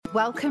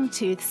Welcome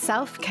to the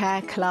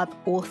Self-Care Club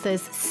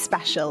Authors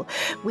Special.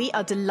 We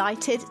are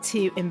delighted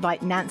to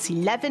invite Nancy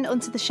Levin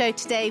onto the show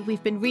today.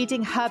 We've been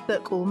reading her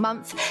book all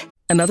month.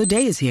 Another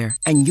day is here,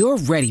 and you're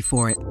ready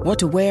for it. What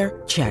to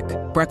wear? Check.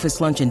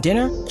 Breakfast, lunch, and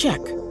dinner? Check.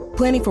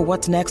 Planning for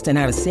what's next and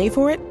how to save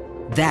for it?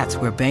 That's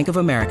where Bank of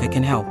America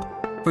can help.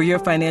 For your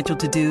financial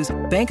to-dos,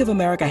 Bank of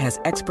America has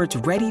experts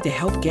ready to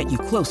help get you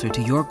closer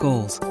to your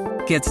goals.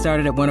 Get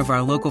started at one of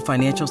our local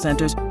financial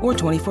centers or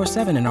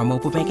 24/7 in our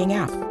mobile banking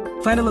app.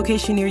 Find a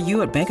location near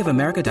you at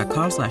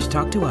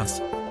bankofamerica.com/talktous.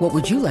 What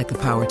would you like the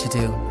power to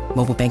do?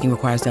 Mobile banking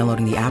requires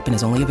downloading the app and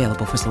is only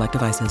available for select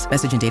devices.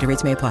 Message and data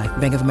rates may apply.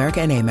 Bank of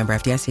America N.A., member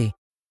FDIC.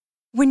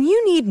 When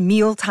you need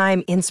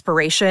mealtime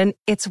inspiration,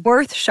 it's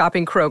worth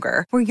shopping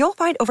Kroger, where you'll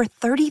find over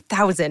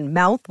 30,000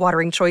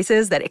 mouth-watering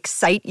choices that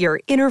excite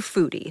your inner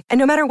foodie. And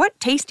no matter what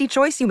tasty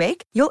choice you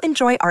make, you'll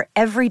enjoy our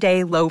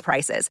everyday low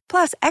prices,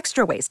 plus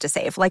extra ways to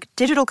save, like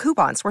digital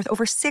coupons worth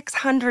over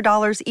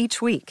 $600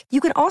 each week. You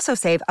can also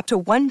save up to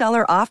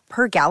 $1 off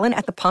per gallon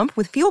at the pump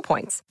with fuel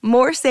points.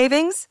 More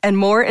savings and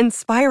more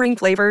inspiring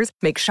flavors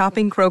make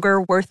shopping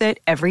Kroger worth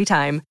it every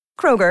time.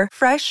 Kroger,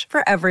 fresh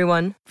for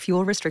everyone.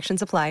 Fuel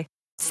restrictions apply.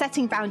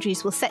 Setting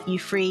Boundaries Will Set You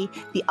Free,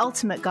 the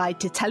ultimate guide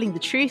to telling the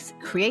truth,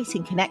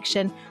 creating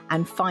connection,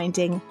 and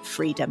finding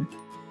freedom.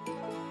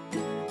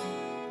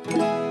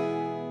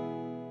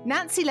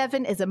 Nancy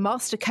Levin is a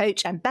master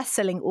coach and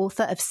best-selling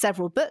author of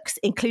several books,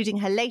 including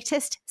her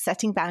latest,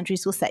 Setting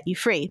Boundaries Will Set You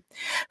Free.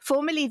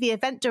 Formerly the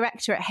event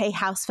director at Hay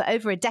House for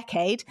over a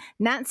decade,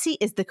 Nancy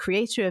is the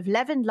creator of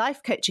Levin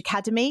Life Coach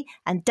Academy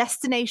and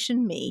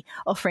Destination Me,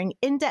 offering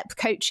in-depth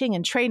coaching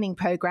and training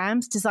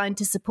programs designed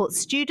to support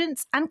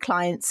students and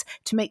clients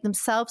to make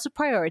themselves a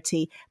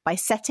priority by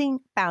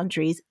setting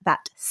boundaries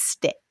that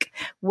stick.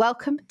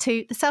 Welcome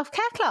to the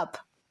Self-Care Club.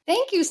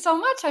 Thank you so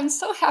much. I'm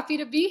so happy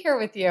to be here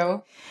with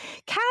you.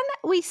 Can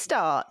we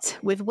start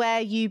with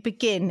where you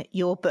begin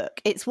your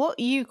book? It's what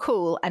you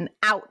call an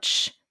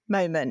ouch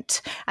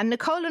moment. And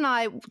Nicole and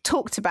I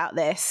talked about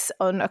this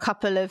on a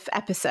couple of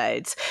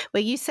episodes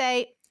where you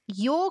say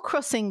you're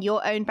crossing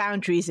your own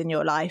boundaries in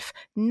your life.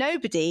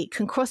 Nobody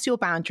can cross your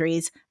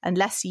boundaries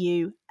unless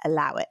you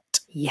allow it.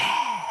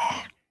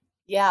 Yeah.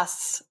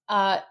 Yes.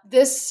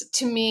 This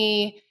to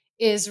me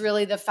is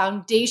really the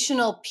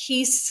foundational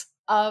piece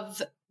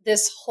of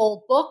this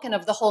whole book and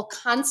of the whole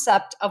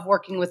concept of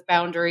working with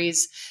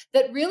boundaries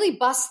that really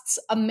busts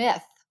a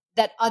myth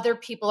that other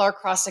people are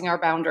crossing our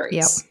boundaries.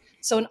 Yep.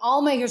 So in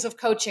all my years of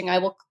coaching, I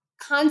will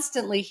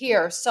constantly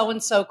hear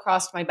so-and-so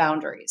crossed my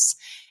boundaries.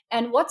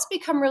 And what's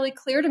become really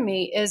clear to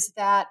me is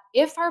that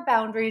if our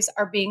boundaries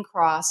are being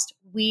crossed,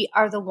 we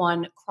are the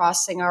one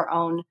crossing our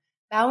own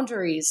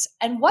boundaries.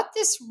 And what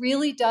this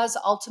really does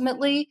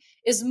ultimately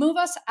is move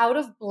us out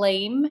of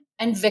blame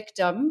and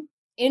victim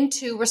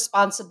into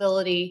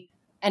responsibility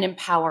and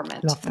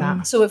empowerment. Love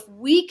that. So if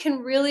we can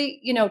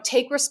really,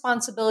 take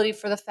responsibility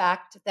for the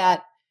fact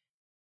that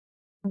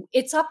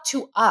it's up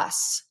to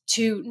us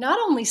to not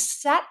only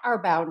set our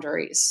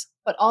boundaries,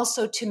 but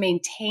also to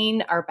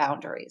maintain our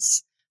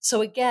boundaries.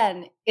 So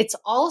again, it's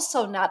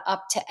also not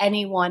up to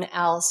anyone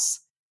else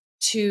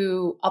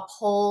to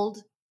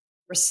uphold,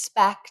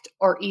 respect,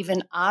 or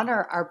even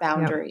honor our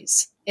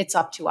boundaries. Yep. It's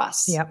up to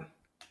us. Yep.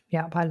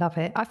 Yep, I love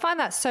it. I find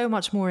that so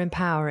much more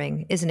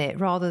empowering, isn't it?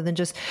 Rather than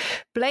just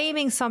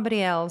blaming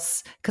somebody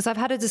else, because I've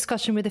had a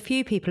discussion with a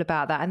few people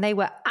about that and they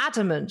were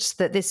adamant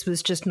that this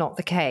was just not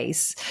the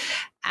case.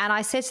 And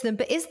I said to them,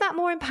 but is that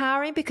more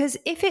empowering? Because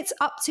if it's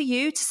up to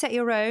you to set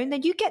your own,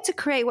 then you get to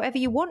create whatever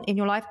you want in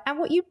your life and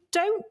what you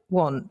don't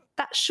want.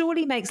 That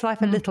surely makes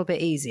life a little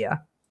bit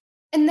easier.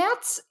 And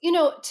that's,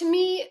 to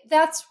me,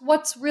 that's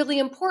what's really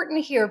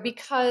important here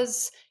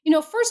because,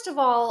 first of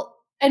all,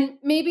 and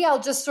maybe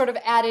I'll just sort of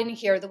add in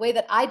here, the way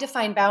that I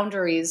define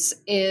boundaries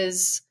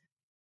is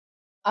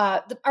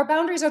our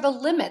boundaries are the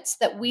limits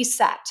that we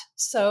set.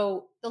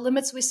 So the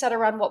limits we set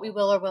around what we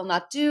will or will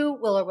not do,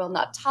 will or will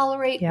not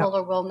tolerate, Yep. will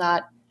or will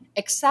not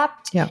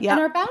accept. Yep. And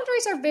our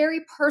boundaries are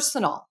very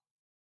personal.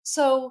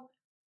 So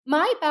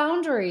my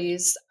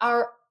boundaries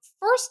are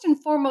first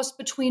and foremost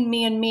between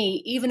me and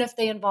me, even if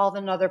they involve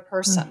another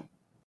person.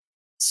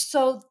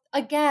 So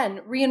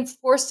again,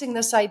 reinforcing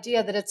this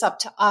idea that it's up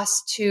to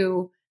us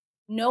to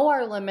know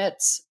our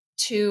limits,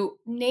 to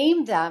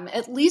name them,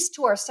 at least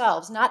to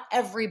ourselves. Not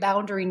every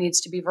boundary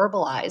needs to be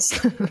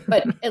verbalized,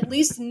 but at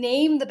least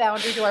name the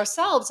boundary to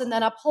ourselves and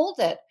then uphold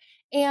it.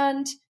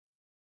 And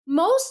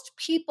most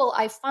people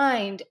I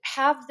find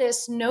have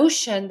this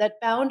notion that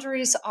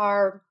boundaries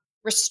are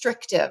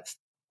restrictive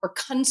or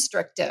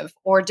constrictive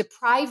or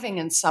depriving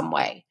in some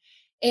way.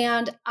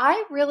 And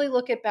I really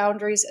look at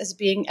boundaries as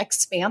being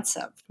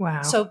expansive.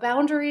 Wow. So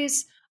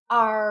boundaries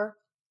are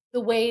the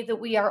way that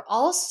we are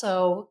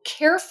also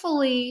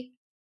carefully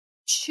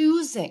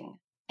choosing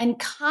and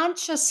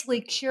consciously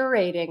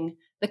curating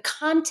the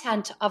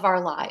content of our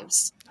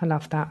lives. I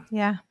love that.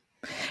 Yeah.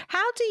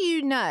 How do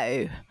you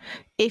know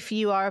if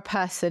you are a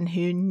person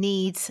who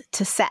needs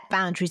to set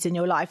boundaries in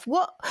your life?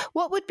 What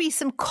would be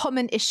some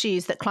common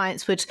issues that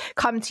clients would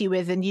come to you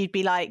with and you'd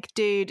be like,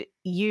 dude,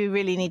 you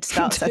really need to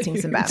start setting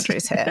some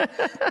boundaries here?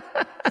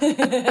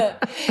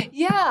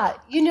 Yeah.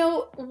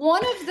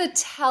 One of the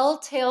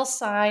telltale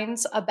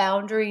signs a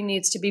boundary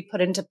needs to be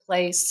put into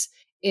place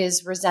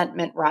is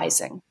resentment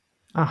rising.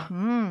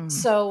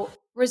 So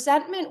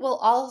resentment will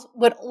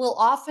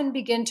often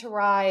begin to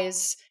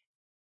rise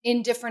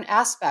in different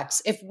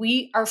aspects. If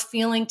we are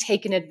feeling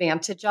taken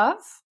advantage of,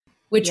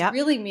 which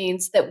really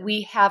means that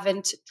we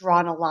haven't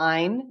drawn a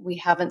line, we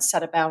haven't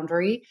set a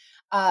boundary.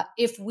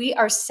 If we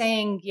are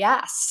saying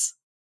yes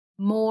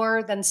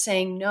more than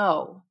saying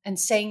no, and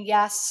saying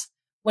yes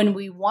when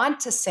we want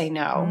to say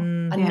no,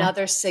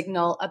 another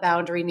signal a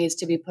boundary needs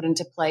to be put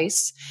into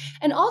place.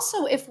 And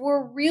also, if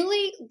we're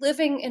really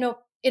living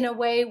in a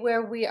way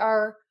where we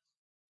are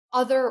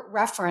other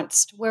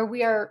referenced, where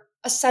we are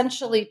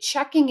essentially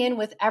checking in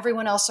with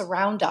everyone else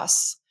around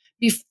us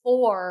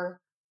before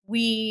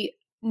we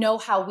know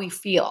how we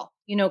feel.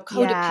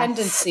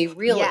 Codependency,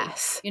 really.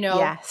 Yes.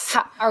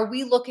 Are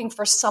we looking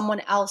for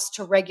someone else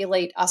to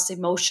regulate us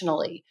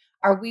emotionally?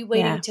 Are we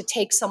waiting to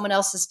take someone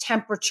else's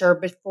temperature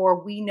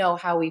before we know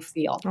how we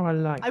feel? Oh, I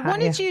like that. I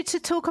wanted you to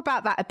talk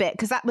about that a bit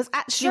because that was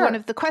actually one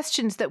of the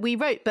questions that we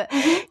wrote. But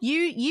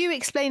you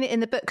explain it in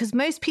the book because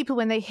most people,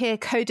 when they hear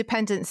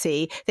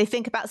codependency, they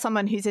think about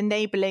someone who's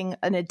enabling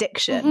an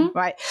addiction,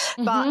 right?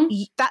 But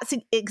that's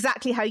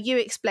exactly how you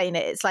explain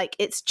it. It's like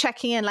it's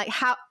checking in, like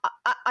how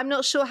I'm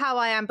not sure how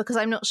I am because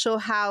I'm not sure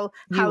how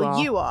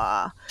you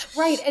are.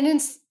 Right, and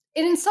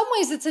in some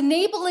ways, it's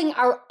enabling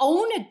our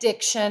own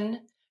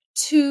addiction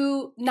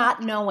to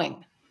not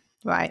knowing.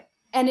 Right.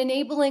 And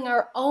enabling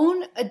our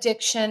own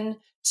addiction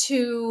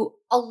to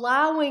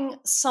allowing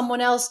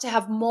someone else to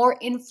have more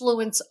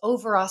influence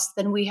over us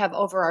than we have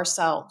over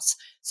ourselves.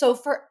 So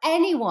for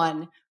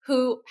anyone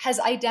who has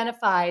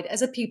identified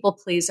as a people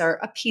pleaser,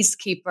 a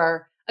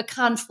peacekeeper, a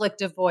conflict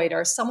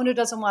avoider, someone who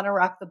doesn't want to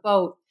rock the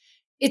boat,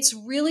 it's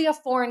really a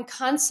foreign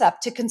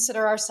concept to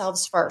consider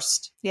ourselves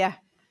first. Yeah.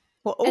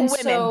 Well, all and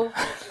women. So,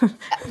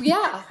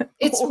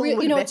 it's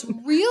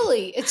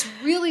it's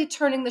really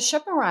turning the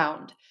ship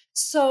around.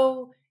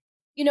 So,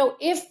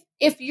 if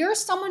you're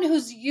someone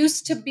who's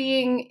used to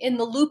being in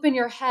the loop in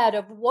your head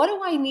of what do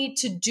I need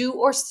to do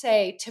or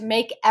say to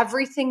make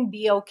everything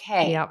be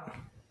okay? Yep.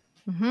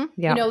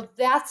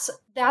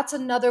 That's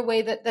another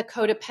way that the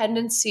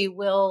codependency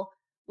will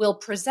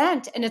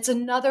present, and it's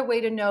another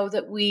way to know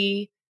that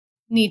we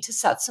need to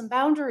set some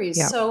boundaries.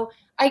 Yep. So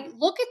I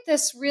look at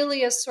this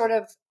really as sort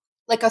of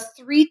like a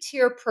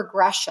 3-tier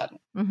progression.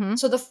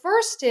 So the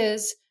first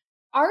is,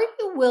 are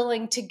you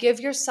willing to give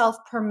yourself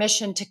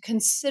permission to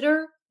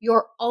consider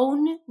your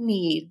own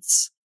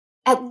needs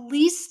at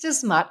least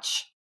as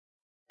much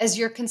as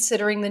you're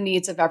considering the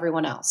needs of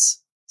everyone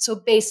else? So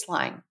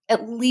baseline,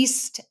 at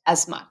least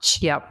as much.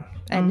 Yep.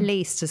 At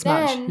least as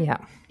much. Yeah.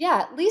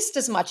 Yeah, at least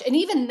as much. And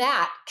even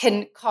that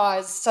can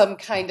cause some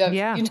kind of,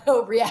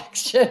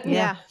 reaction.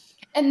 Yeah.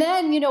 And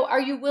then,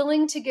 are you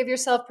willing to give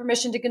yourself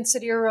permission to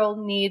consider your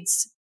own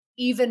needs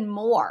even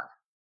more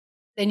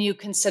than you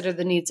consider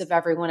the needs of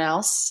everyone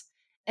else?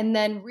 And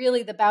then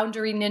really the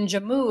boundary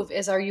ninja move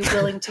is, are you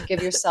willing to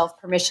give yourself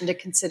permission to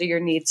consider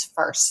your needs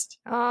first?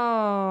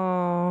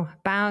 Oh,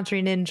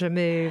 boundary ninja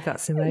move.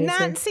 That's amazing.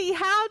 Nancy,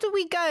 how do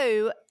we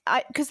go?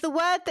 Because the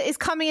word that is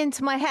coming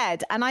into my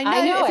head, and I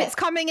know if it's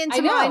coming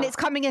into mine, it's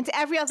coming into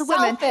every other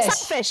woman.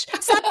 Selfish.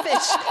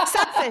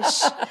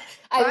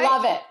 I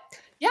love it.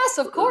 Yes,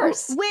 of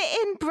course.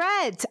 We're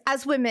inbred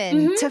as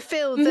women to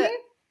feel that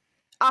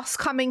us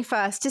coming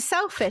first is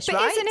selfish, but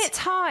right? Isn't it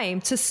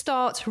time to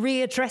start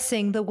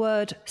readdressing the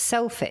word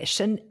selfish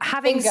and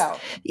having... Bingo.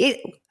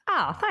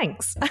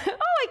 Thanks. Oh,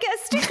 I get a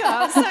sticker.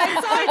 I'm so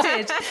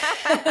excited.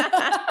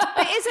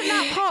 But isn't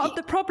that part of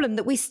the problem,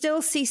 that we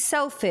still see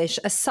selfish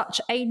as such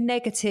a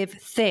negative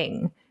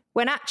thing,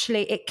 when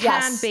actually it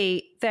can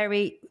be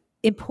very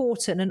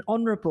important and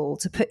honourable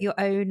to put your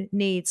own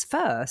needs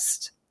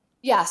first?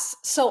 Yes.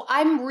 So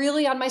I'm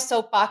really on my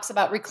soapbox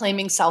about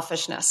reclaiming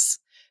selfishness,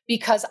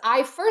 because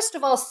I, first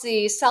of all,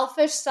 see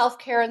selfish,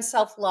 self-care, and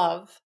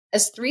self-love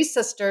as 3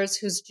 sisters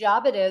whose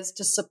job it is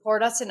to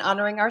support us in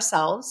honoring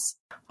ourselves.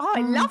 Oh,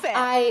 I love it.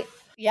 I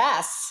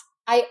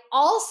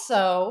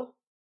also,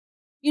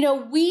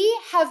 we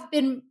have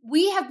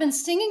been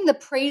singing the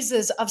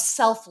praises of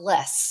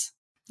selfless.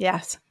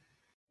 Yes.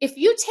 If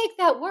you take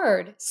that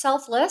word,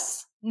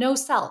 selfless, no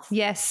self.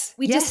 Yes.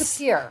 We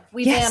disappear.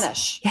 We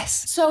vanish.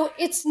 Yes. So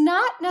it's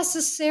not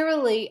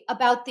necessarily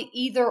about the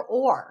either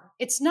or.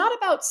 It's not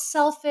about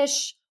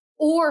selfish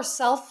or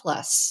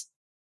selfless.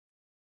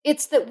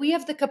 It's that we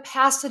have the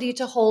capacity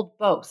to hold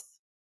both.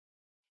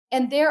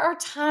 And there are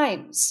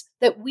times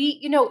that we,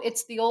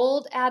 it's the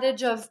old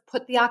adage of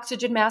put the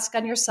oxygen mask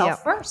on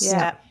yourself first.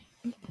 Yeah.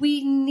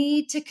 We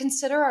need to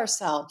consider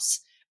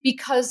ourselves,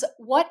 because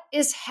what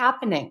is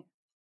happening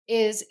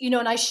is,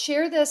 and I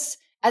share this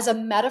as a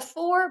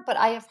metaphor, but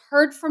I have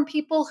heard from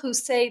people who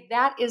say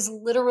that is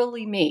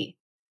literally me.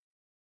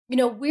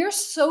 we're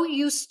so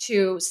used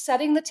to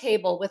setting the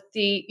table with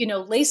the,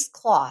 lace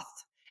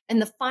cloth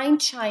and the fine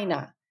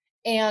china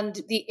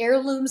and the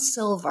heirloom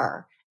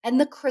silver and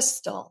the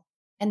crystal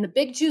and the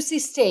big juicy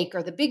steak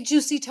or the big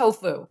juicy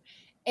tofu.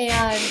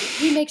 And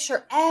we make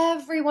sure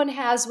everyone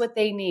has what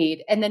they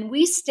need. And then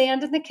we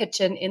stand in the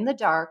kitchen in the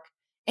dark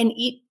and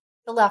eat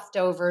the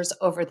leftovers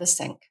over the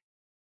sink.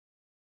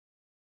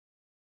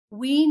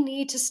 We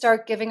need to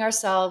start giving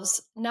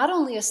ourselves not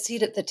only a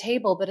seat at the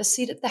table, but a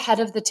seat at the head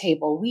of the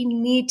table. We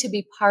need to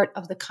be part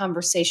of the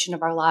conversation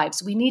of our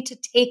lives. We need to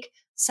take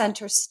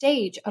center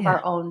stage of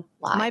our own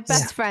lives. My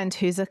best friend,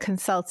 who's a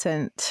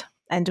consultant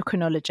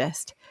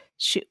endocrinologist,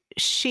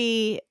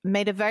 she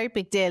made a very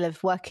big deal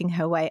of working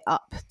her way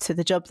up to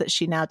the job that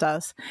she now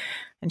does.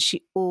 And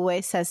she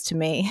always says to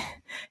me,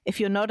 if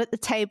you're not at the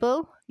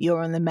table,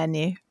 you're on the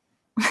menu.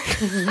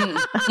 That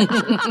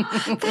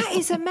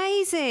is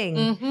amazing.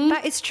 Mm-hmm.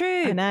 That is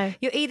true. I know.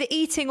 You're either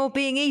eating or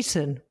being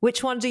eaten.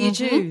 Which one do you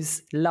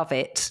choose? Love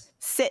it.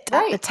 Sit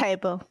at the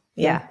table.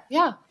 Yeah.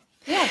 Yeah.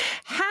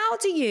 How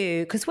do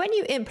you, because when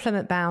you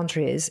implement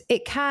boundaries,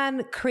 it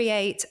can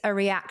create a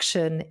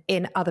reaction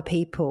in other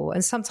people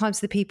and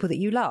sometimes the people that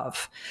you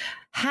love.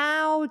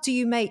 How do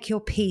you make your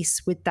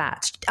peace with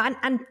that?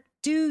 And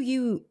do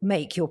you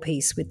make your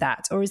peace with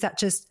that? Or is that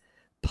just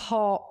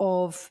part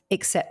of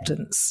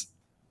acceptance?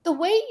 The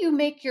way you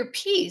make your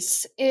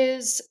peace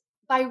is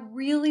by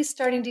really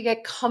starting to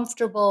get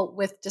comfortable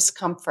with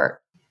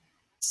discomfort.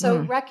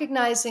 So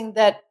recognizing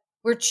that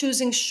we're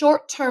choosing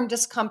short-term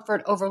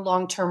discomfort over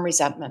long-term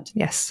resentment.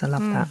 Yes, I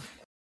love that.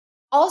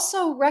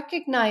 Also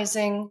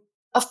recognizing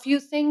a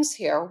few things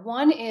here.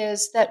 One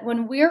is that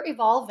when we're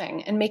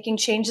evolving and making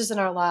changes in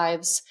our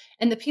lives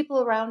and the people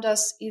around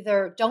us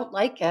either don't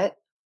like it,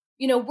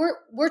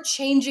 we're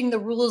changing the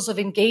rules of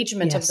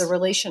engagement of the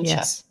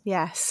relationship.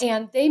 Yes.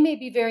 And they may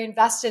be very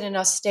invested in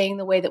us staying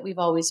the way that we've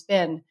always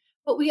been.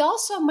 But we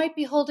also might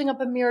be holding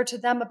up a mirror to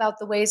them about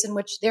the ways in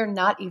which they're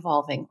not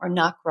evolving or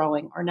not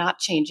growing or not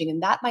changing.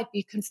 And that might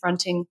be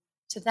confronting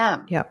to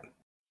them. Yep.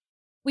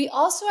 We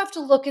also have to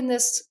look in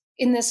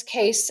this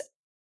case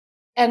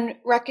and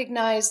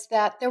recognize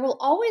that there will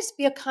always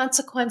be a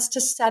consequence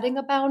to setting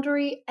a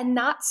boundary and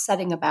not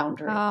setting a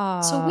boundary.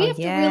 So we have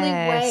to really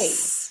weigh,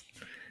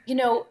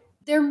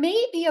 there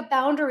may be a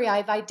boundary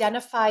I've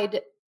identified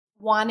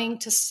wanting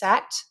to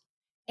set.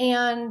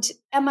 And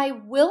am I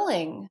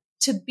willing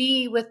to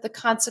be with the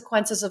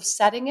consequences of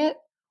setting it?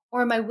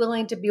 Or am I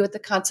willing to be with the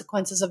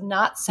consequences of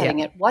not setting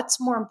it? What's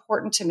more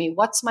important to me?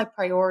 What's my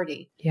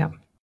priority? Yeah.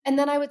 And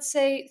then I would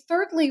say,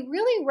 thirdly,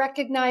 really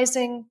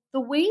recognizing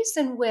the ways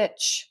in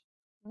which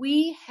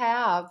we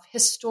have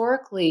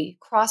historically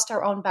crossed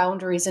our own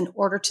boundaries in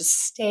order to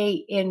stay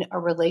in a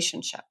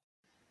relationship.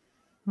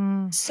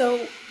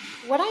 So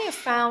what I have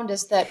found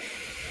is that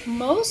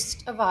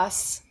most of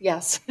us,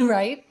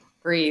 right?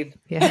 Breathe.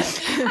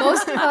 Yes.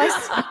 Most of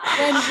us,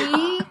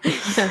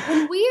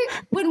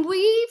 when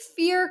we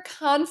fear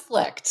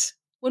conflict,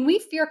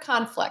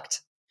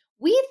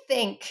 we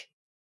think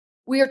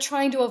we are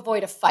trying to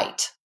avoid a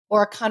fight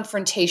or a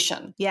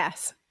confrontation.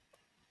 Yes.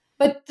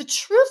 But the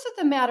truth of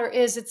the matter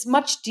is it's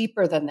much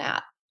deeper than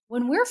that.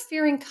 When we're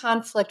fearing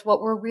conflict, what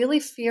we're really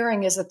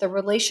fearing is that the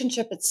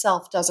relationship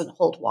itself doesn't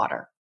hold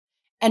water.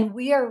 And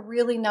we are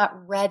really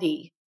not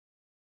ready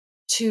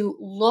to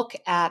look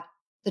at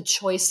the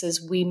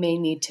choices we may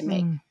need to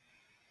make.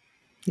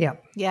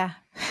 Yeah.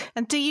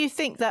 And do you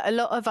think that a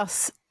lot of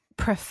us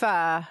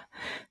prefer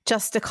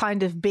just to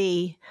kind of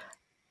be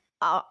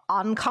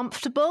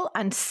uncomfortable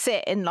and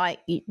sit in like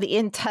the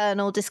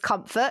internal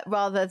discomfort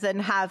rather than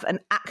have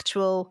an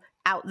actual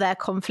out there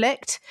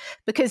conflict?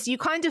 Because you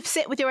kind of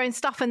sit with your own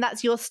stuff and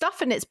that's your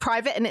stuff and it's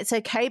private and it's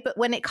okay. But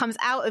when it comes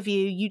out of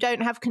you, you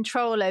don't have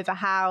control over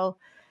how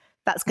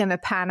that's going to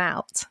pan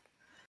out.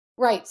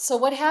 Right. So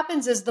what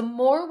happens is the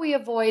more we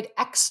avoid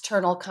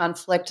external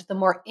conflict, the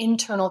more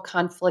internal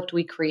conflict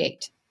we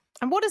create.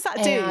 And what does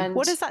that do?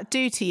 What does that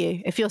do to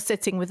you if you're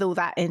sitting with all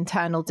that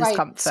internal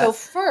discomfort? Right. So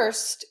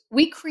first,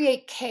 we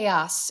create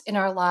chaos in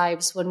our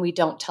lives when we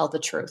don't tell the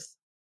truth.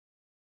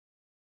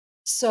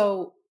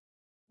 So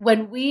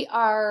when we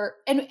are,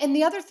 and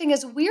the other thing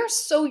is we are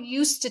so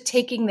used to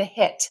taking the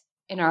hit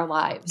in our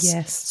lives.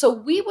 Yes. So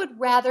we would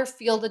rather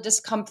feel the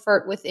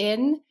discomfort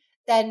within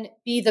than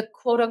be the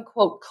quote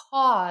unquote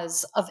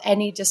cause of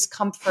any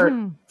discomfort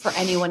for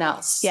anyone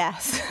else.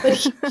 Yes.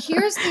 But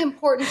here's the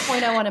important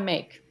point I want to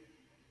make.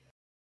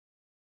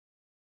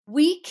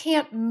 We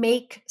can't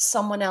make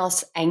someone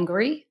else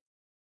angry.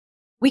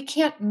 We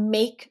can't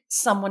make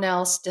someone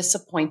else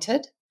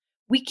disappointed.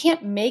 We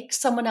can't make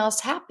someone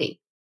else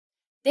happy.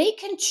 They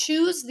can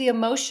choose the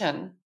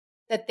emotion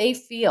that they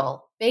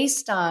feel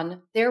based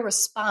on their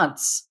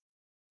response,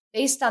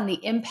 based on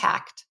the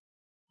impact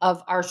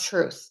of our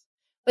truth.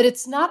 But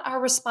it's not our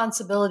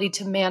responsibility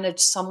to manage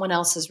someone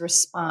else's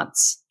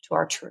response to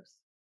our truth.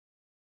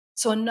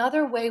 So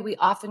another way we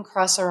often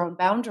cross our own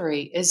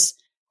boundary is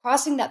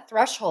crossing that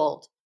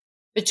threshold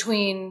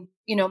between,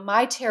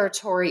 my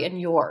territory and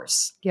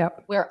yours.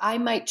 Yep. Where I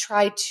might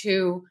try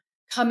to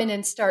come in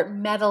and start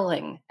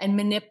meddling and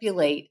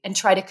manipulate and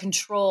try to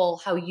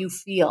control how you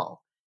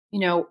feel,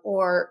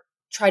 or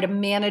try to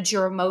manage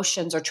your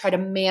emotions or try to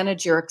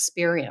manage your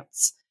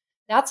experience.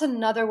 That's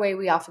another way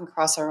we often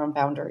cross our own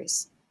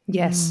boundaries.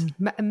 Yes,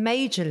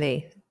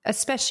 majorly,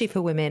 especially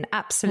for women.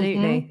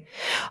 Absolutely.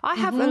 I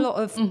have a lot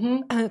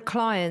of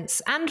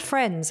clients and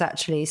friends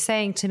actually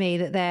saying to me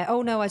that they're,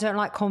 oh no, I don't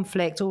like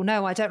conflict, or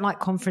no, I don't like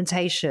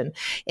confrontation,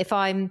 if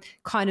I'm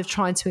kind of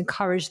trying to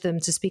encourage them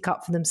to speak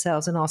up for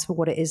themselves and ask for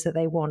what it is that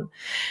they want.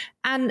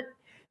 And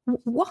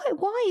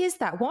why is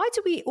that? Why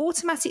do we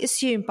automatically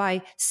assume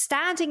by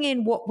standing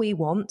in what we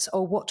want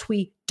or what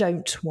we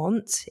don't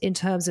want in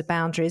terms of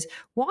boundaries,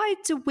 why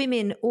do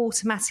women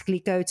automatically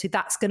go to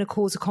that's going to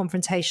cause a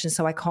confrontation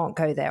so I can't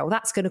go there, or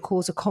that's going to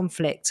cause a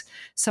conflict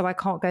so I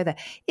can't go there?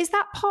 Is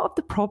that part of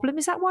the problem?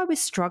 Is that why we're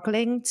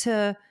struggling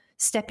to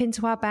step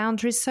into our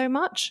boundaries so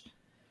much?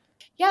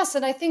 Yes,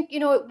 and I think,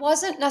 it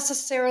wasn't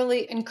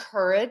necessarily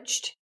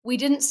encouraged. We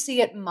didn't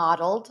see it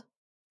modeled.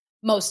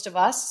 Most of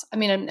us,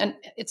 and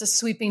it's a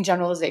sweeping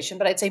generalization,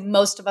 but I'd say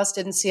most of us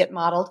didn't see it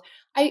modeled.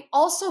 I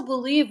also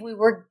believe we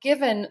were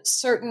given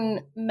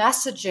certain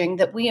messaging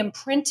that we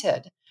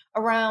imprinted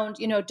around,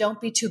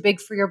 don't be too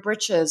big for your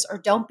britches, or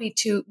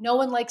no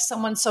one likes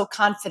someone so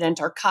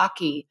confident or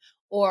cocky,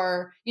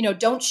 or,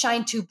 don't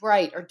shine too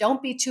bright, or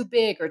don't be too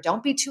big, or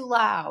don't be too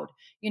loud.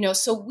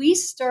 So we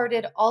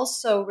started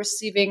also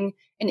receiving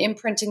and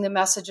imprinting the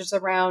messages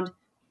around,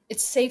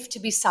 it's safe to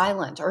be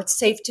silent, or it's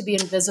safe to be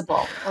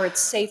invisible, or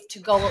it's safe to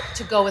go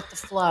with the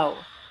flow.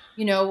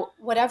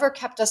 Whatever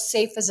kept us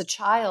safe as a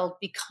child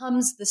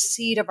becomes the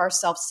seed of our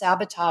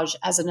self-sabotage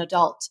as an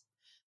adult.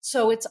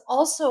 So it's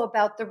also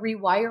about the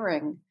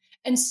rewiring.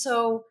 And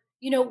so,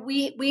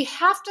 we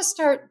have to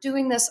start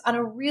doing this on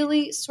a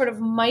really sort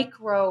of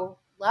micro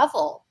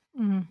level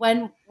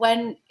when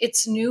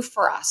it's new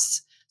for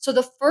us. So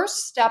the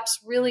first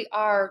steps really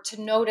are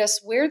to notice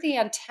where the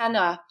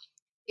antenna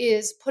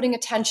is putting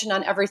attention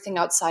on everything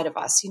outside of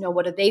us.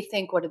 What do they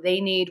think? What do they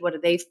need? What do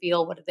they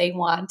feel? What do they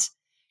want?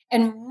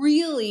 And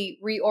really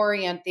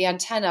reorient the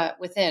antenna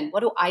within. What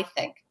do I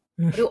think?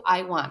 What do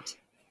I want?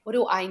 What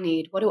do I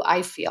need? What do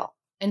I feel?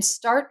 And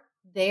start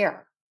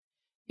there.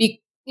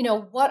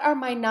 What are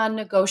my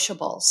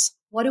non-negotiables?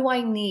 What do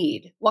I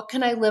need? What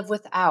can I live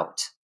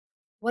without?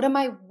 What am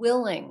I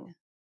willing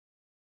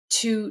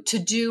to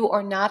do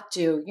or not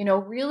do?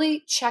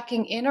 Really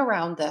checking in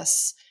around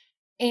this,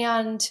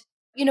 and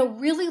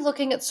really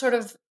looking at sort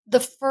of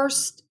the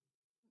first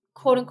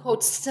quote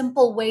unquote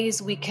simple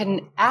ways we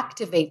can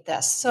activate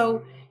this.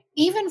 So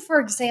even, for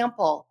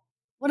example,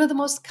 one of the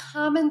most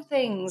common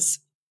things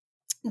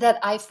that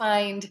I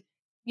find,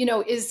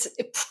 is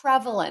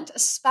prevalent,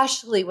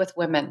 especially with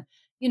women,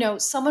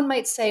 someone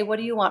might say, what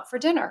do you want for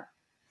dinner?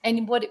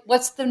 And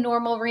what's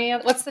the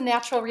what's the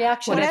natural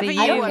reaction? Whatever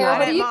you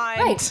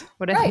want.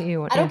 Whatever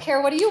you want. I don't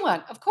care. What do you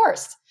want? Of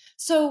course.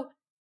 So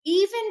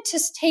even to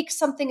take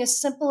something as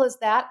simple as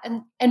that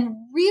and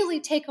really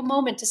take a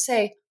moment to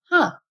say,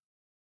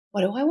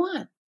 what do I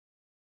want?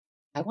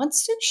 I want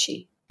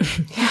sushi.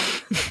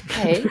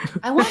 Okay,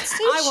 I want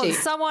sushi. I want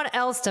someone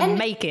else to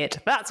make it.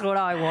 That's what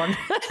I want.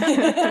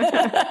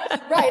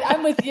 Right,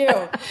 I'm with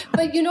you.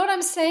 But you know what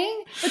I'm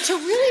saying? But to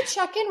really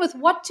check in with,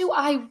 what do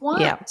I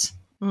want? Yeah.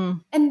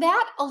 And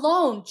that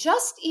alone,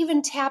 just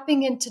even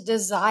tapping into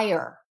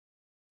desire,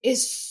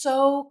 is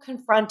so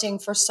confronting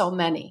for so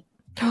many.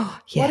 Oh,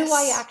 yes. What do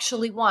I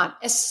actually want?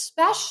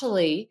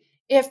 Especially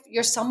if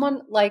you're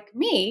someone like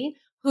me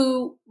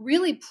who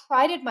really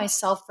prided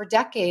myself for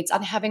decades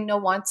on having no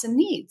wants and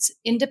needs,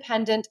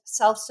 independent,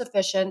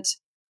 self-sufficient.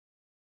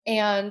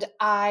 And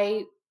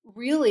I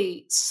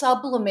really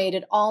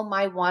sublimated all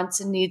my wants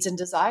and needs and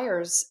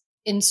desires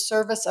in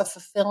service of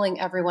fulfilling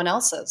everyone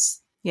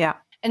else's. Yeah.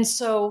 And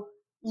so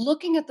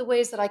looking at the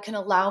ways that I can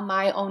allow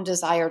my own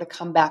desire to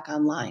come back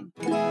online.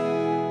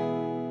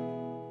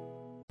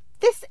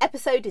 This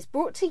episode is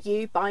brought to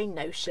you by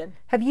Notion.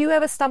 Have you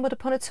ever stumbled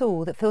upon a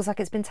tool that feels like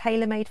it's been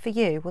tailor-made for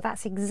you? Well,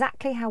 that's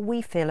exactly how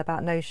we feel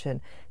about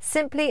Notion.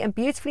 Simply and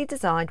beautifully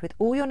designed with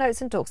all your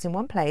notes and docs in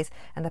one place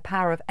and the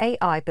power of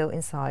AI built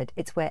inside.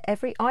 It's where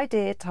every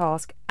idea,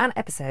 task and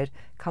episode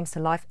comes to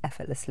life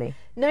effortlessly.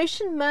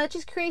 Notion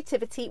merges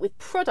creativity with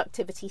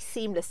productivity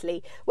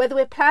seamlessly. Whether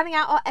we're planning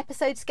out our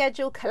episode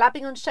schedule,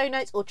 collabing on show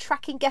notes or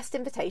tracking guest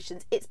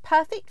invitations, it's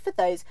perfect for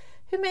those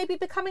who may be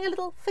becoming a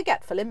little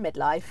forgetful in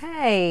midlife.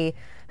 Hey,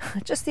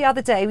 just the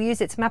other day we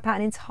used it to map out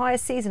an entire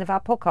season of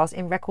our podcast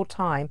in record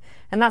time,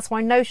 and that's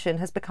why Notion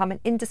has become an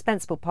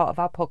indispensable part of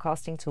our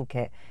podcasting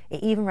toolkit.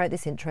 It even wrote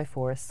this intro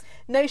for us.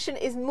 Notion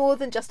is more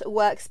than just a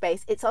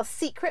workspace, it's our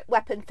secret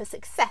weapon for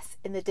success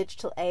in the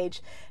digital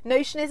age.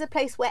 Notion is a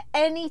place where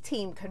any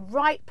team can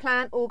write,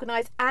 plan,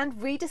 organise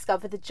and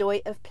rediscover the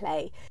joy of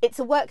play. It's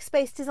a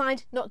workspace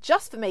designed not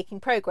just for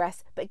making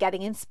progress, but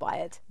getting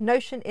inspired.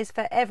 Notion is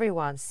for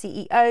everyone,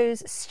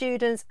 CEOs,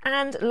 students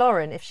and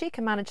Lauren. If she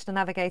can manage to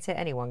navigate it,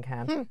 anyone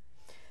can.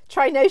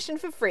 Try Notion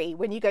for free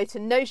when you go to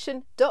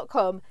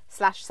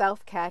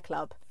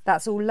notion.com/selfcareclub.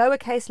 That's all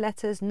lowercase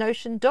letters,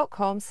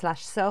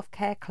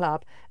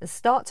 notion.com/selfcareclub, and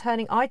start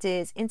turning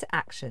ideas into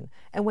action.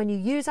 And when you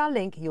use our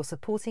link, you're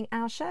supporting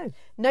our show.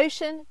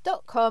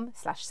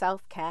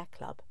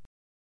 Notion.com/selfcareclub.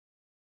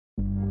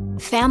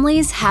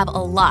 Families have a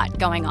lot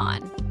going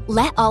on.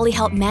 Let Ollie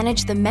help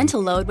manage the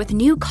mental load with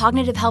new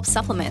cognitive help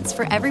supplements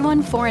for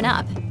everyone 4 and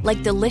up,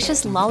 like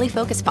delicious Lolly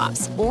Focus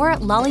Pops or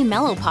Lolly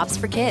Mellow Pops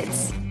for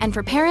kids. And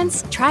for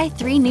parents, try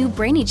 3 new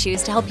Brainy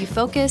Chews to help you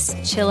focus,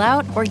 chill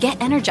out, or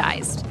get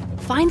energized.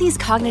 Find these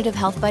cognitive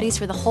health buddies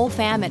for the whole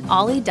fam at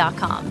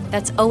ollie.com.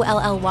 That's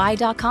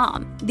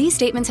OLLY.com. These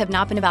statements have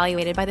not been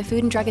evaluated by the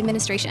Food and Drug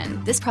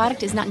Administration. This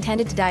product is not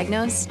intended to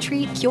diagnose,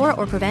 treat, cure,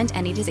 or prevent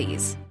any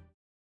disease.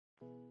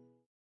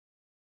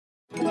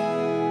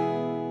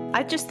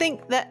 I just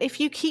think that if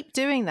you keep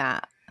doing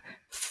that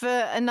for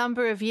a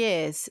number of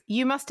years,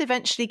 you must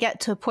eventually get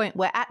to a point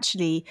where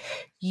actually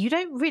you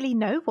don't really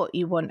know what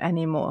you want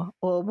anymore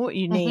or what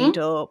you need,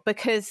 or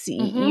because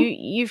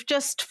you've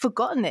just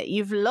forgotten it.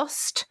 You've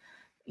lost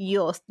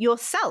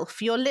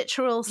yourself, your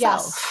literal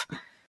self.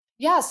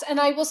 Yes. And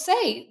I will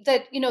say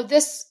that,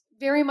 this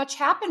very much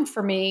happened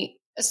for me,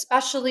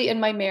 especially in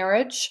my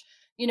marriage.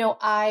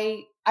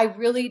 I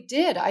really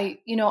did. I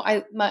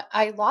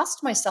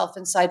lost myself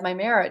inside my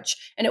marriage.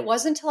 And it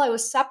wasn't until I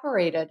was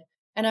separated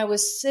and I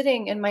was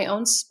sitting in my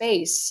own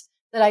space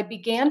that I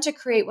began to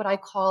create what I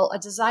call a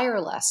desire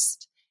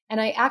list.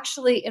 And I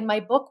actually, in my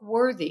book,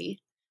 Worthy,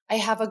 I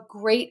have a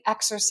great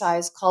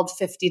exercise called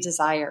 50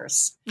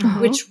 Desires,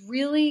 which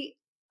really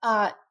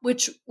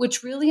invites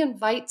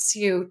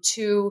you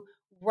to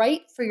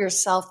write for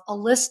yourself a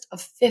list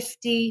of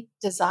 50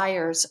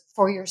 desires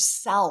for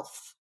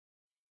yourself.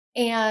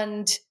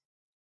 And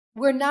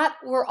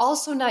we're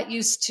also not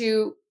used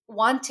to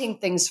wanting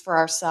things for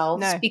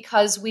ourselves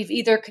because we've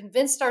either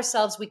convinced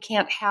ourselves we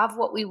can't have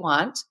what we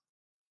want.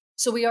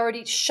 So we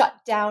already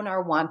shut down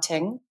our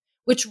wanting,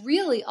 which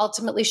really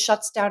ultimately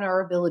shuts down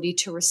our ability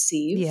to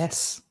receive.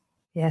 Yes.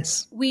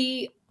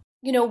 We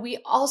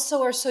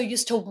also are so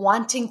used to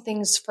wanting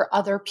things for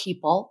other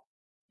people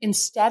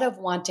instead of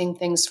wanting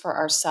things for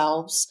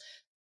ourselves.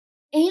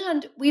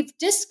 And we've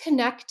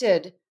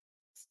disconnected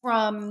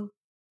from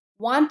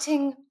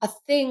wanting a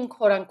thing,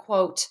 quote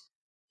unquote,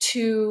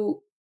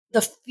 to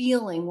the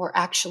feeling we're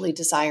actually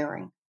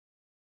desiring.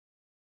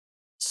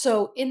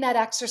 So in that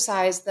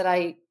exercise that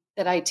I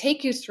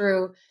take you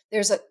through,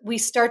 we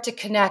start to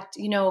connect.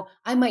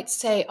 I might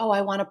say, oh, I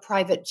want a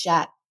private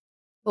jet,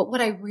 but what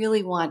I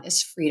really want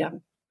is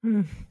freedom.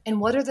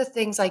 And what are the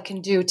things I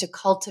can do to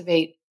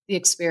cultivate the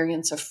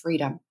experience of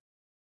freedom?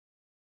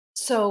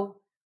 So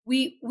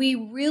we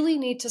really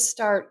need to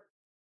start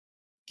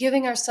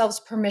giving ourselves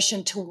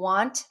permission to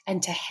want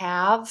and to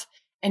have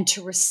and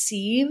to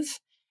receive.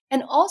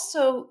 And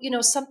also,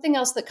 something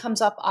else that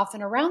comes up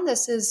often around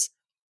this is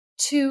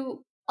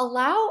to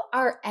allow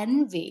our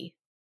envy,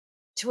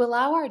 to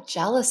allow our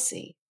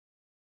jealousy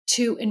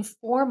to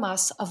inform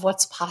us of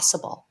what's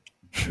possible.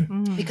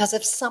 Because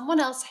if someone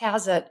else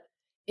has it,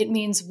 it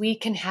means we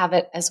can have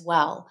it as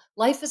well.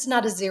 Life is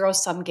not a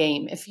zero-sum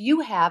game. If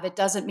you have, it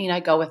doesn't mean I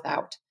go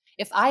without.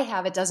 If I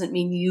have, it doesn't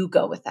mean you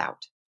go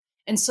without.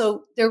 And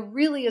so there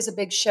really is a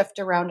big shift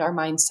around our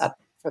mindset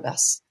for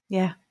this.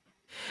 Yeah.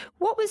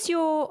 What was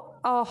your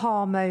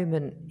aha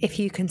moment, if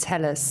you can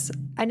tell us?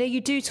 I know you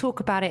do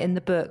talk about it in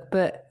the book,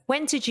 but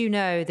when did you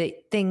know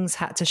that things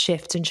had to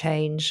shift and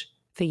change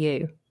for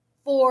you?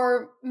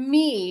 For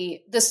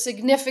me, the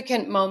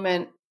significant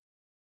moment,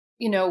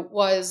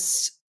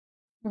 was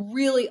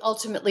really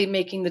ultimately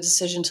making the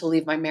decision to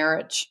leave my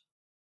marriage.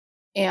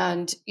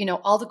 And,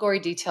 all the gory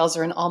details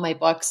are in all my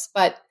books,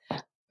 but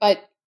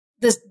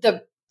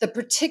the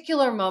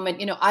particular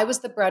moment, I was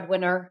the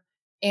breadwinner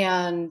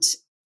and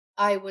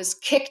I was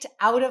kicked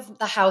out of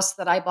the house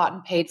that I bought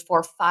and paid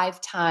for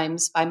 5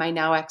 times by my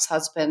now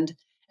ex-husband.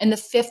 And the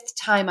 5th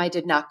time I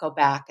did not go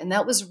back. And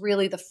that was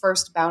really the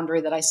first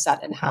boundary that I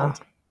set and held.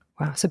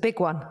 Wow. It's a big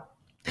one.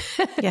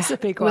 It's a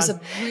big one. It was a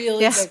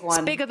really big one.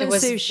 It's bigger than it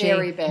was sushi,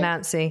 very big.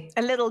 Nancy.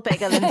 A little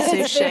bigger than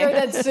sushi. Bigger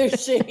than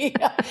sushi.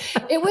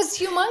 It was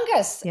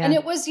humongous. Yeah. And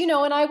it was,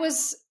 and I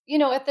was,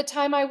 at the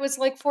time I was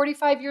like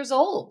 45 years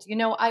old.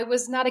 I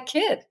was not a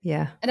kid.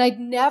 Yeah. And I'd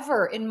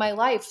never in my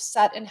life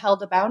set and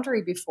held a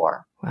boundary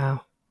before.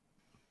 Wow.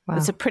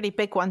 It's a pretty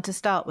big one to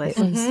start with.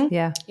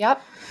 Yeah. Yep.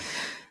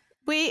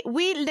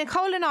 We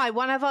Nicole and I,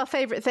 one of our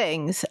favorite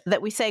things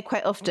that we say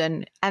quite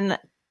often, and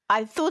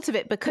I thought of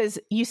it because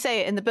you say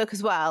it in the book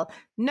as well.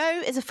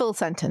 No is a full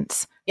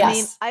sentence.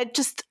 Yes. I mean,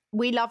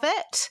 we love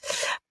it.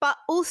 But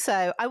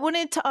also, I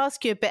wanted to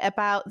ask you a bit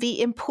about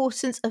the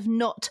importance of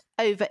not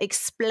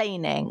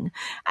over-explaining.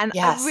 And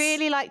I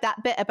really like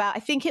that bit about, I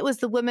think it was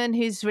the woman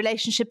whose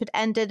relationship had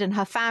ended and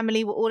her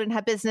family were all in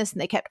her business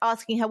and they kept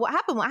asking her, what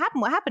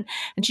happened?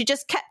 And she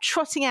just kept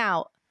trotting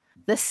out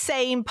the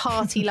same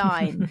party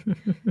line.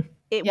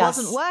 It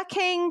wasn't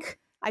working.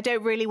 I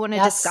don't really want to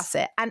Yes. discuss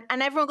it. And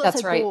everyone got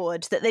That's so right.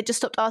 bored that they just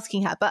stopped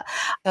asking her. But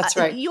That's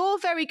right. you're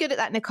very good at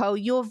that, Nicole.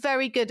 You're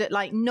very good at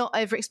like not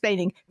over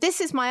explaining.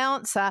 This is my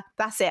answer.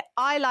 That's it.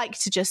 I like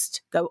to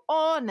just go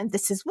on and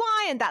this is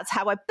why. And that's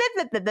how I blah,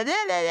 blah, blah, blah,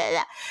 blah, blah,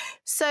 blah.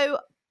 So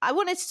I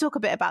wanted to talk a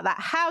bit about that.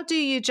 How do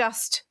you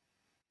just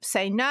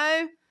say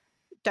no?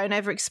 Don't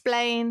over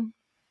explain.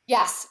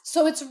 Yes.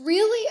 So it's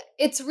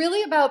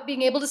really about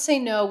being able to say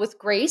no with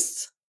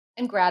grace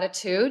and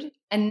gratitude,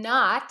 and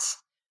not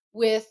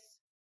with,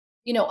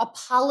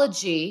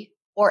 apology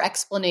or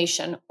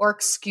explanation or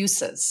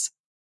excuses.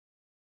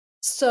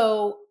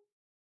 So,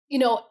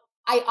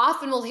 I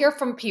often will hear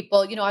from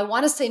people, I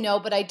want to say no,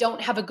 but I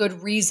don't have a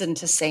good reason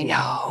to say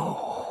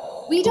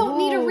no. We don't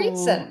need a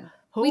reason.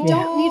 We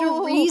don't need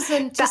a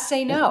reason to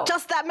say no.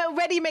 Just that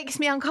already makes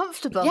me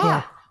uncomfortable.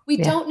 Yeah. We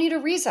don't need a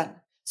reason.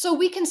 So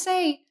we can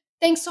say,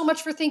 thanks so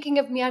much for thinking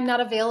of me. I'm not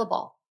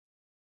available.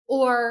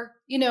 Or,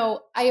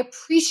 I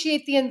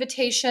appreciate the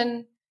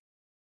invitation.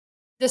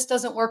 This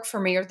doesn't work for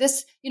me. Or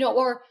this,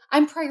 or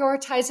I'm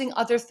prioritizing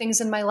other things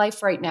in my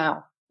life right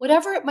now,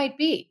 whatever it might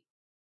be.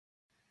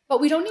 But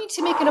we don't need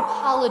to make an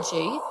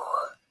apology.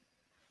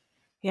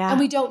 Yeah. And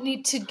we don't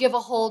need to give a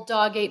whole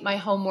dog ate my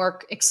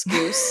homework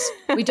excuse.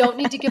 We don't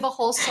need to give a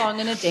whole song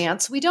and a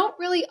dance. We don't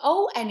really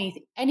owe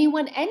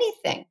anyone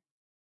anything.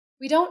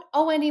 We don't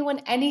owe anyone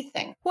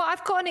anything. Well,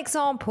 I've got an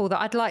example that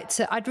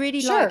I'd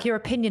really Sure. like your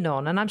opinion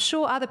on, and I'm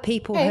sure other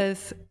people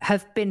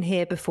have been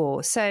here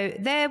before. So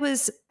there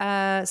was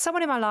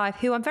someone in my life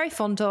who I'm very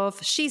fond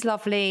of. She's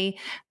lovely.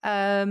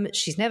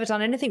 She's never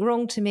done anything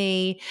wrong to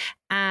me.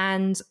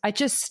 And I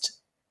just,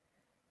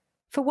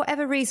 for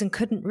whatever reason,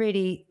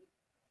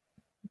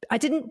 I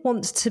didn't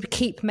want to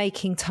keep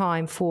making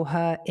time for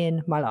her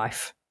in my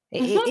life.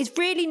 It's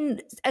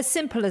really as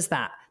simple as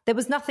that. There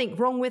was nothing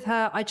wrong with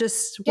her. I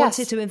just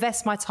wanted to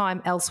invest my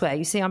time elsewhere.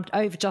 You see, I'm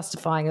over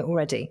justifying it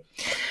already.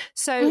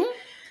 So,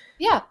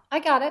 yeah, I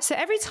got it. So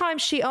every time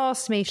she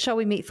asked me, shall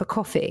we meet for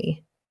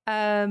coffee?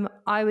 I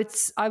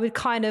would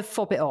kind of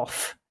fob it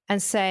off and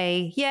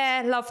say,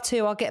 yeah, love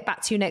to. I'll get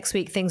back to you next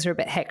week. Things are a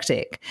bit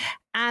hectic.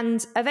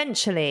 And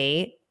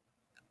eventually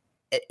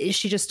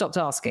she just stopped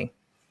asking.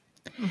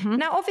 Mm-hmm.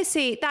 Now,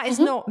 obviously, that is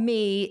not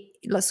me,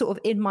 like, sort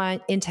of in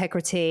my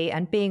integrity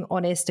and being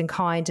honest and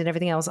kind and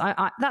everything else.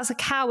 That's a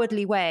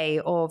cowardly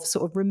way of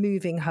sort of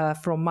removing her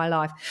from my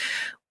life.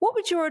 What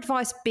would your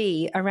advice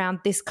be around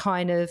this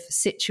kind of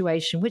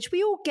situation, which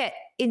we all get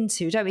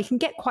into, don't we? It can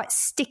get quite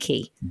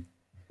sticky.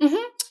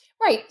 Mm-hmm.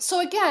 Right.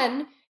 So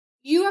again,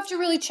 you have to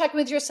really check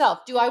with yourself.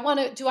 Do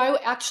I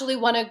actually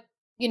want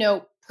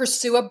to,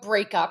 pursue a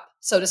breakup,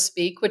 so to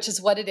speak, which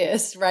is what it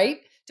is,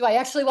 right? Do I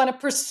actually want to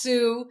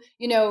pursue,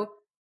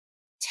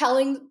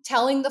 telling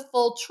the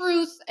full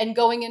truth and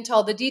going into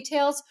all the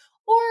details?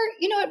 Or,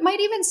 it might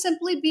even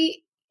simply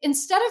be,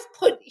 instead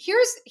of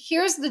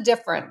here's the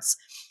difference.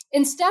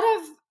 Instead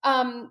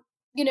of,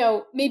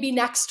 maybe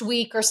next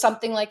week or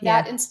something like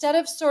that, instead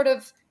of sort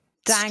of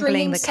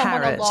dangling the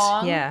someone carrot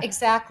along,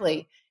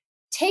 exactly.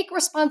 Take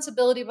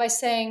responsibility by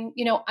saying,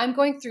 I'm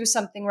going through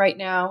something right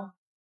now,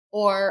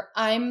 or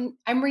I'm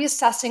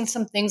reassessing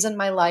some things in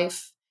my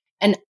life,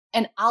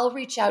 and I'll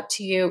reach out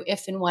to you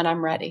if and when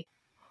I'm ready.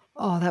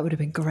 Oh, that would have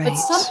been great. But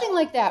something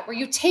like that, where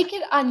you take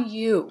it on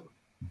you.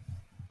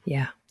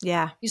 Yeah.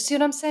 Yeah. You see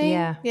what I'm saying?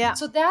 Yeah. Yeah.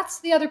 So that's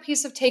the other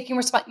piece of taking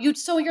responsibility.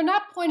 So you're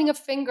not pointing a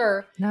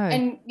finger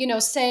and,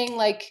 saying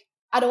like,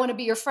 I don't want to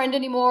be your friend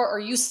anymore, or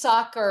you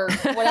suck, or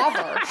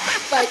whatever.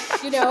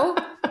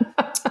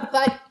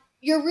 but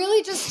you're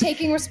really just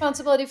taking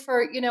responsibility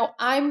for,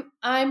 I'm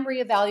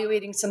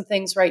reevaluating some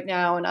things right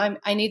now, and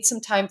I need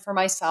some time for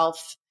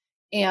myself,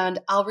 and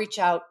I'll reach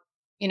out,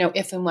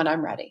 if and when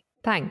I'm ready.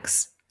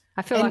 Thanks.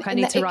 I feel like I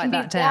need to write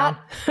that down.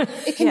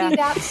 It can be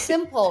that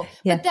simple.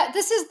 Yeah. But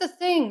this is the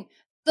thing.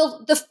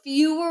 The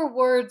fewer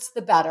words,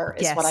 the better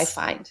is what I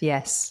find.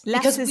 Yes.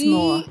 Less is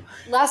more.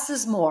 Less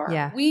is more.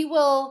 Yeah. We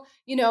will,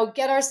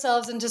 get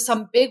ourselves into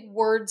some big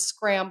word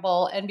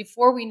scramble. And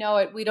before we know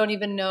it, we don't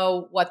even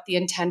know what the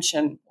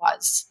intention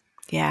was.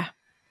 Yeah.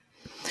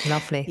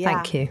 Lovely. Yeah.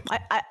 Thank you.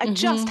 I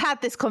just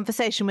had this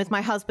conversation with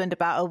my husband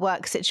about a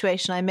work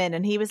situation I'm in.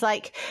 And he was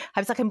like,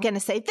 I'm going to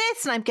say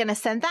this and I'm going to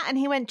send that. And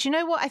he went, do you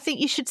know what I think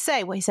you should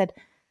say? Well, he said,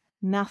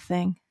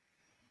 nothing.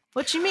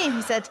 What do you mean?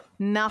 He said,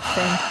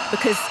 nothing,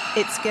 because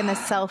it's going to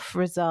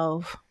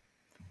self-resolve.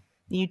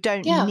 You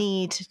don't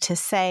need to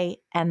say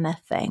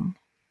anything.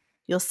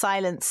 Your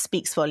silence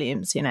speaks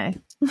volumes,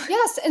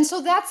 Yes. And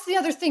so that's the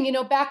other thing,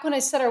 back when I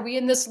said, are we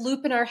in this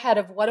loop in our head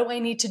of what do I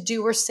need to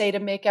do or say to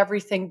make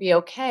everything be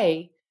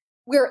okay?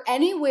 We're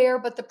anywhere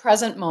but the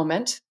present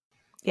moment.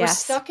 Yes. We're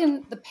stuck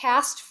in the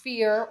past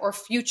fear or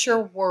future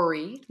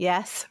worry.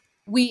 Yes.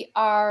 We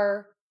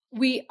are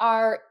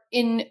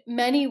in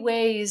many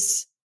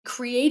ways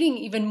creating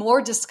even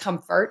more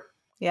discomfort.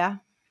 Yeah.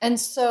 And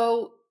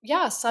so,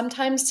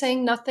 sometimes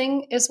saying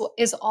nothing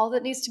is all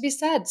that needs to be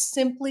said.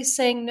 Simply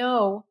saying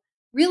no,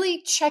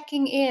 really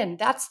checking in.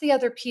 That's the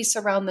other piece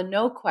around the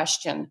no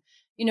question.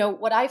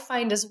 What I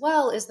find as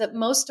well is that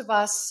most of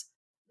us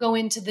go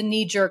into the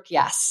knee-jerk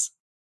yes.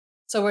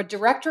 So a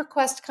direct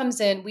request comes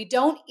in, we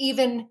don't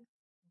even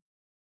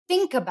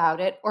think about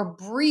it or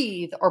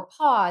breathe or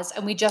pause,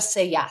 and we just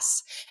say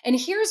yes. And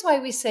here's why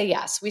we say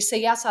yes. We say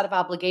yes out of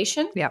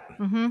obligation. Yep.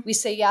 Mm-hmm. We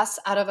say yes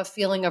out of a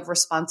feeling of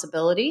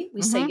responsibility.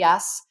 We say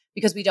yes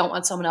because we don't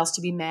want someone else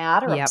to be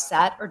mad or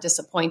upset or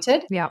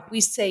disappointed. Yep.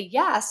 We say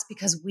yes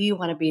because we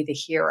want to be the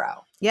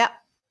hero. Yep.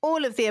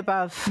 All of the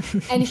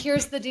above. And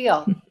here's the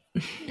deal.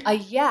 A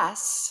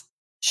yes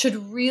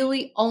should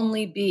really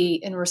only be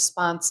in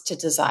response to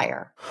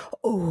desire.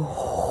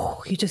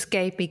 Oh, you just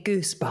gave me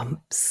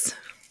goosebumps.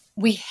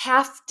 We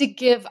have to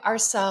give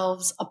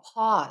ourselves a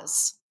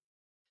pause.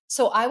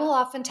 So I will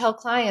often tell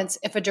clients,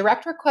 if a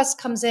direct request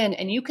comes in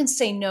and you can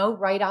say no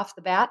right off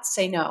the bat,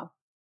 say no.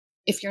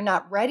 If you're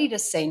not ready to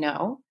say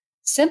no,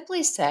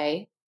 simply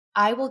say,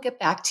 I will get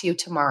back to you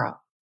tomorrow.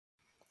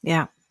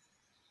 Yeah.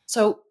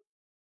 So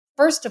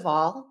first of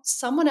all,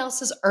 someone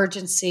else's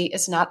urgency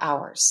is not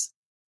ours.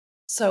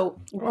 So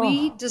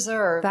we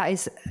deserve. That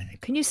is,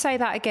 can you say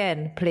that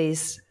again,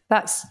 please?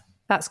 That's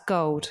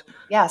gold.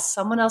 Yes,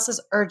 someone else's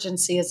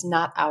urgency is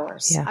not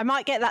ours. Yeah. I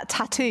might get that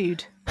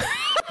tattooed.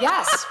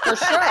 Yes, for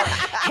sure.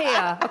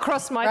 Here,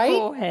 across my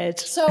forehead.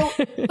 So,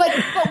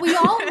 but we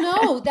all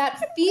know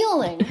that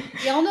feeling.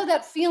 We all know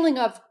that feeling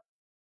of,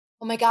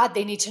 oh my God,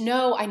 they need to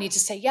know. I need to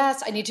say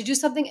yes. I need to do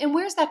something. And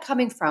where's that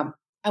coming from?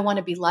 I want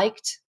to be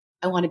liked.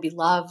 I want to be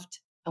loved.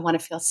 I want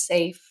to feel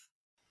safe.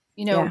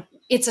 You know,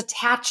 it's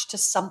attached to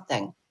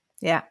something.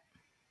 Yeah.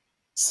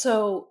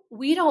 So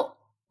we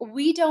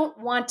don't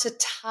want to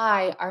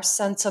tie our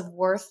sense of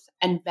worth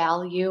and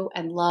value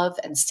and love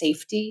and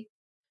safety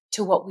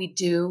to what we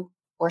do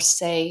or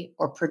say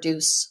or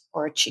produce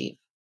or achieve.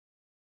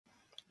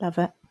 Love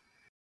it.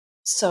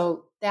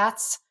 So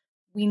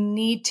we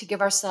need to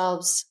give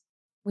ourselves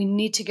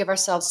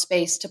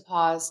space to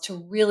pause,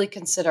 to really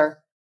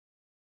consider,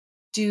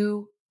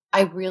 do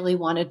I really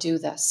want to do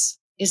this?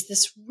 Is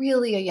this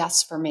really a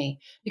yes for me?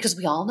 Because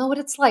we all know what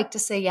it's like to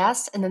say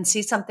yes and then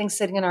see something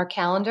sitting in our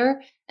calendar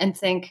and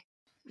think,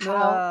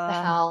 how the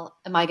hell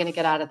am I going to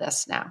get out of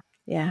this now?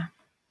 Yeah.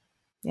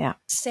 Yeah.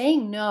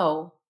 Saying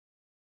no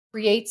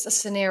creates a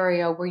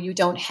scenario where you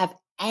don't have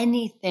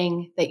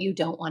anything that you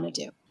don't want to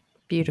do.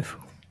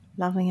 Beautiful.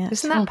 Loving it.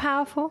 Isn't that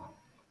powerful?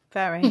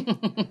 Very,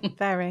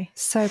 very.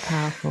 So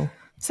powerful.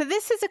 So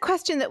this is a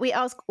question that we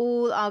ask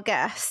all our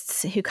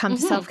guests who come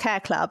to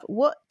Self-Care Club.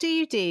 What do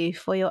you do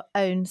for your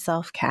own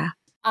self-care?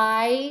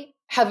 I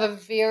have a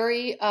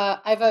very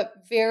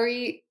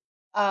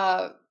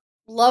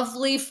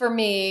lovely for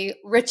me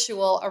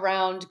ritual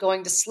around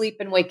going to sleep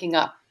and waking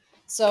up.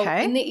 So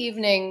in the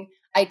evening,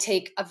 I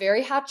take a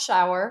very hot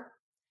shower.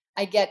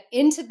 I get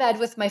into bed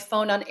with my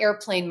phone on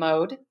airplane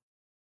mode.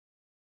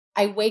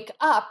 I wake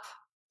up,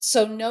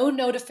 so no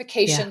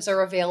notifications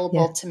are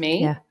available to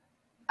me. Yeah.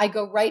 I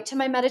go right to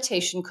my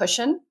meditation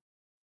cushion,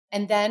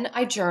 and then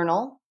I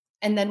journal.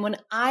 And then when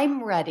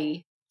I'm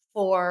ready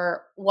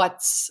for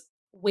what's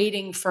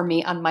waiting for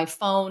me on my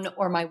phone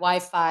or my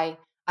Wi-Fi,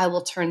 I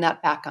will turn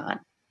that back on.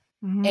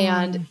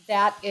 And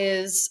that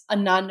is a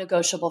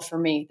non-negotiable for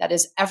me. That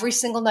is every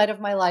single night of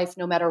my life,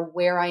 no matter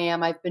where I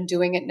am. I've been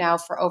doing it now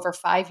for over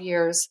 5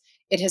 years.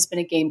 It has been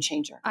a game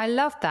changer. I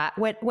love that.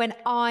 When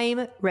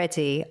I'm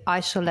ready, I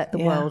shall let the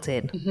world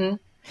in. Mm-hmm.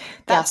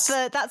 That's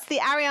the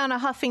Arianna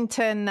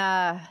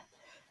Huffington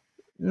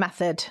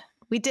method.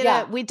 We did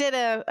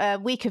a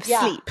week of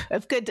sleep,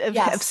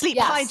 of sleep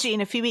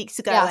hygiene a few weeks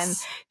ago, and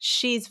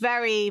she's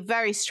very,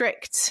 very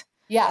strict.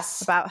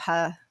 About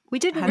her. We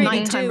didn't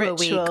really do a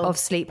week of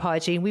sleep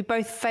hygiene. We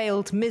both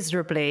failed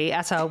miserably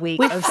at our week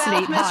of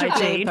sleep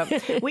hygiene.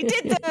 We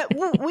did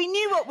we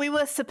knew what we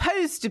were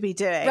supposed to be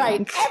doing.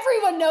 Right.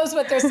 Everyone knows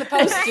what they're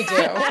supposed to do.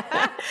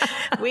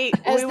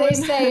 As they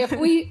say,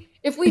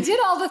 if we did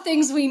all the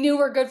things we knew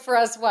were good for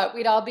us,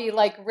 we'd all be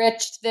like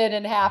rich, thin,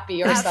 and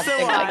happy or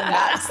something like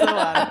that. That's the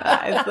one.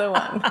 That is the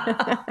one.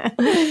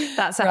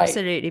 That's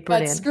absolutely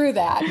brilliant. But screw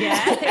that.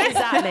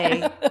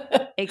 Yeah,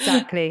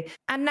 exactly.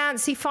 And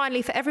Nancy,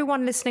 finally, for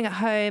everyone listening at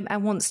home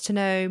and wants to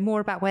know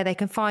more about where they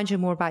can find you,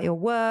 more about your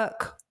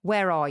work,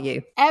 where are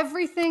you?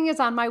 Everything is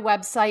on my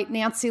website,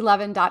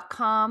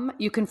 nancylevin.com.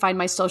 You can find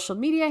my social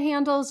media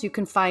handles. You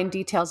can find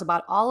details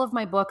about all of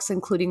my books,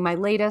 including my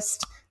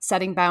latest,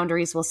 Setting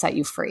Boundaries Will Set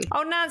You Free.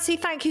 Oh, Nancy,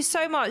 thank you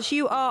so much.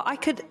 You are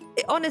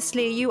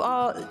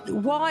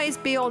wise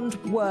beyond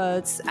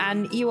words,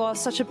 and you are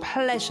such a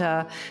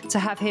pleasure to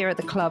have here at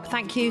the club.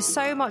 Thank you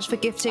so much for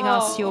gifting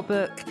us your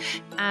book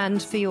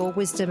and for your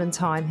wisdom and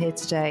time here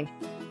today.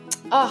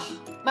 Oh,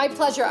 my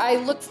pleasure. I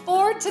look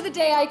forward to the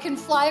day I can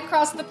fly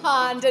across the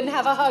pond and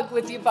have a hug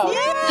with you both.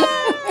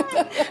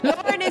 Yeah!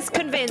 Lauren is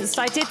convinced.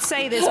 I did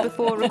say this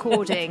before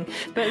recording,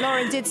 but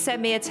Lauren did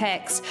send me a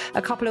text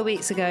a couple of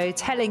weeks ago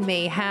telling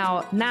me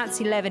how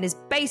Nancy Levin is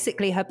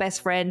basically her best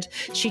friend.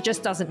 She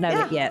just doesn't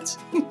know it yet.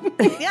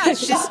 Yeah,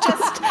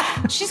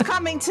 she's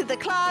coming to the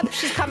club.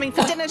 She's coming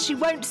for dinner. She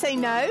won't say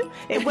no.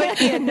 It won't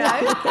be a no.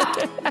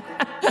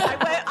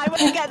 I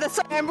won't get the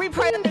song. I'm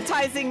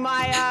reprioritizing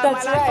my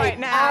life right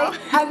now.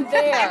 I'm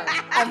there.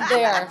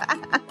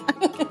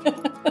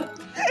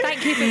 Thank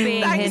Thank you for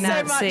being here,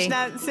 Nancy.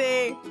 Thanks so much,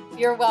 Nancy.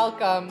 You're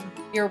welcome.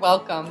 You're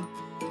welcome.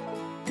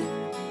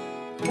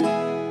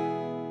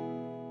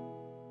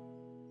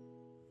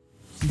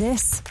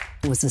 This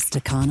was a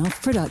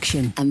Stakhanov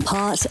production and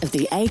part of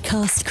the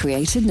Acast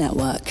Creative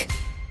Network.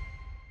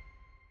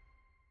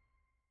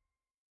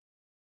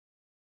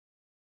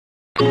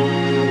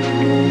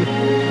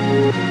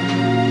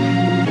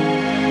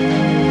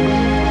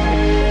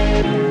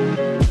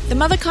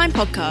 The Motherkind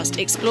podcast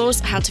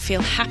explores how to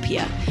feel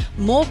happier,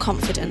 more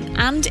confident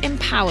and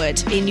empowered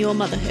in your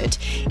motherhood,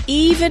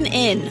 even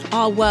in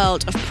our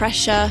world of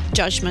pressure,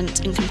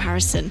 judgment and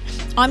comparison.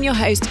 I'm your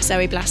host,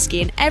 Zoe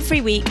Blaski, and every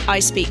week I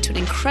speak to an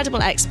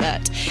incredible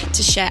expert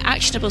to share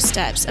actionable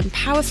steps and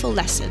powerful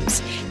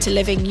lessons to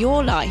living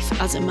your life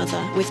as a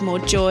mother with more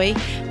joy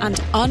and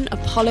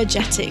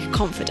unapologetic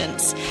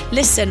confidence.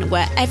 Listen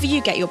wherever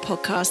you get your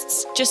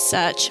podcasts. Just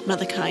search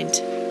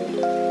Motherkind.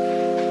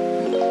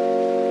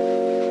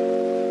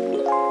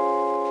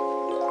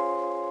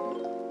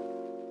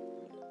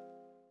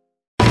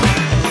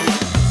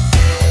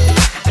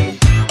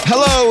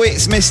 Hello,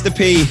 it's Mr.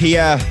 P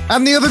here.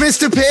 And the other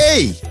Mr.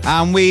 P.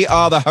 And we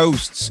are the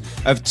hosts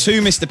of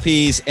Two Mr.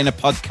 P's in a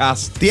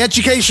Podcast. The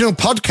educational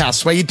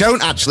podcast where you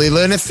don't actually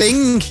learn a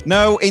thing.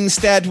 No,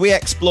 instead we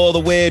explore the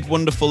weird,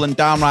 wonderful and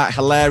downright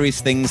hilarious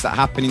things that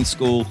happen in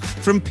school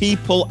from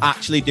people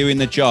actually doing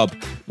the job.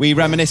 We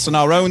reminisce on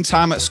our own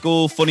time at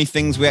school, funny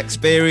things we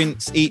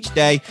experience each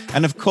day.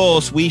 And of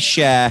course, we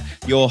share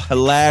your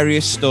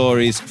hilarious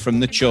stories from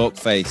the chalk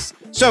face.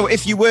 So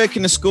if you work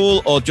in a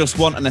school or just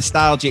want a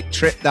nostalgic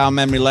trip down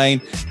memory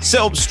lane, sit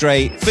up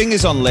straight,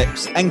 fingers on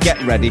lips, and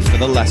get ready for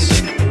the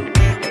lesson.